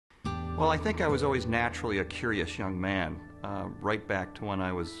Well, I think I was always naturally a curious young man, right back to when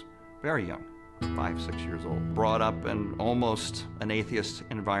I was very young, 5, 6 years old. Brought up in almost an atheist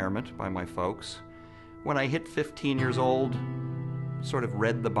environment by my folks. When I hit 15 years old, sort of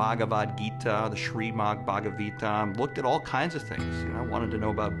read the Bhagavad Gita, the Srimad Bhagavata, looked at all kinds of things. Wanted to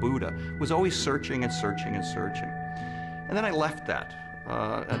know about Buddha. Was always searching and searching and searching. And then I left that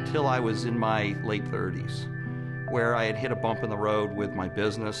until I was in my late 30s, where I had hit a bump in the road with my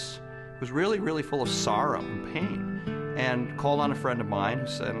business. It was really, really full of sorrow and pain. And called on a friend of mine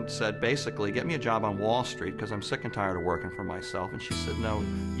who said, basically, get me a job on Wall Street because I'm sick and tired of working for myself. And she said, no,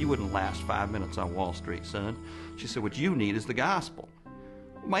 you wouldn't last 5 minutes on Wall Street, son. She said, what you need is the gospel.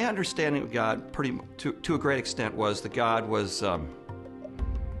 My understanding of God, to a great extent, was that God was a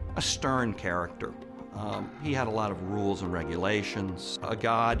stern character. He had a lot of rules and regulations. A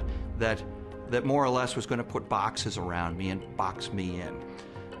God that more or less was going to put boxes around me and box me in.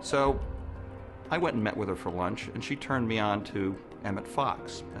 So I went and met with her for lunch, and she turned me on to Emmett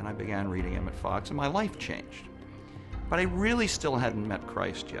Fox, and I began reading Emmett Fox, and my life changed. But I really still hadn't met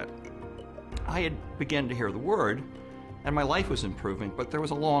Christ yet. I had begun to hear the Word, and my life was improving, but there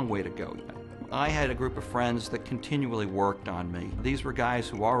was a long way to go yet. I had a group of friends that continually worked on me. These were guys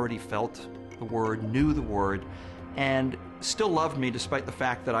who already felt the Word, knew the Word, and still loved me despite the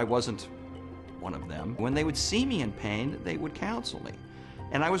fact that I wasn't one of them. When they would see me in pain, they would counsel me,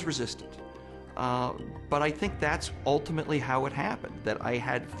 and I was resistant. But I think that's ultimately how it happened, that I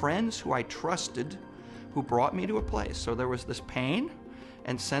had friends who I trusted who brought me to a place. So there was this pain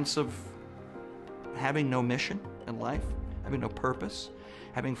and sense of having no mission in life, having no purpose,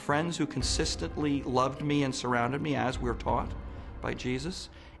 having friends who consistently loved me and surrounded me as we're taught by Jesus,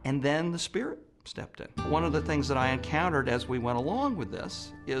 and then the Spirit stepped in. One of the things that I encountered as we went along with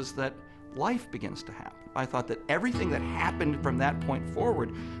this is that life begins to happen. I thought that everything that happened from that point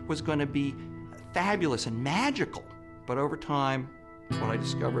forward was going to be fabulous and magical. But over time, what I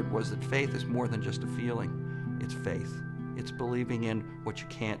discovered was that faith is more than just a feeling. It's faith. It's believing in what you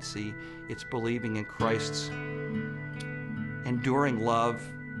can't see. It's believing in Christ's enduring love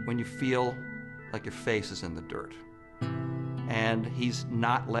when you feel like your face is in the dirt. And He's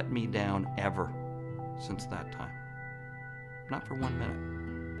not let me down ever since that time. Not for 1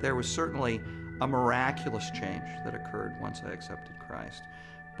 minute. There was certainly a miraculous change that occurred once I accepted Christ.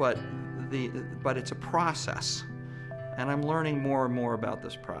 But it's a process, and I'm learning more and more about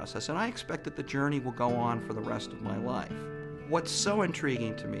this process, and I expect that the journey will go on for the rest of my life. What's so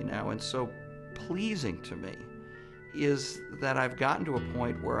intriguing to me now and so pleasing to me is that I've gotten to a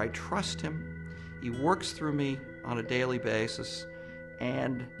point where I trust Him. He works through me on a daily basis,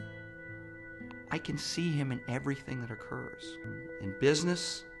 and I can see Him in everything that occurs. In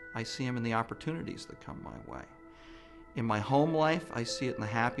business, I see Him in the opportunities that come my way. In my home life, I see it in the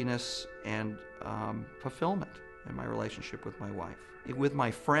happiness and fulfillment in my relationship with my wife. With my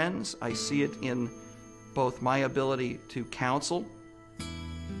friends, I see it in both my ability to counsel.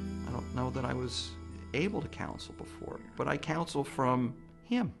 I don't know that I was able to counsel before, but I counsel from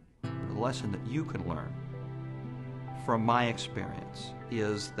Him. The lesson that you can learn from my experience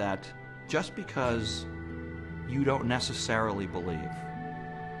is that just because you don't necessarily believe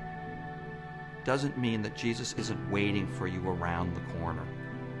doesn't mean that Jesus isn't waiting for you around the corner.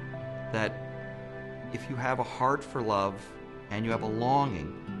 That if you have a heart for love and you have a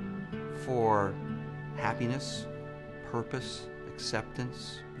longing for happiness, purpose,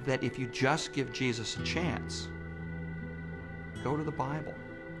 acceptance, that if you just give Jesus a chance, go to the Bible,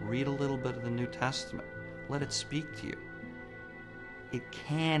 read a little bit of the New Testament, let it speak to you. It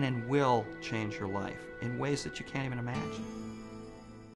can and will change your life in ways that you can't even imagine.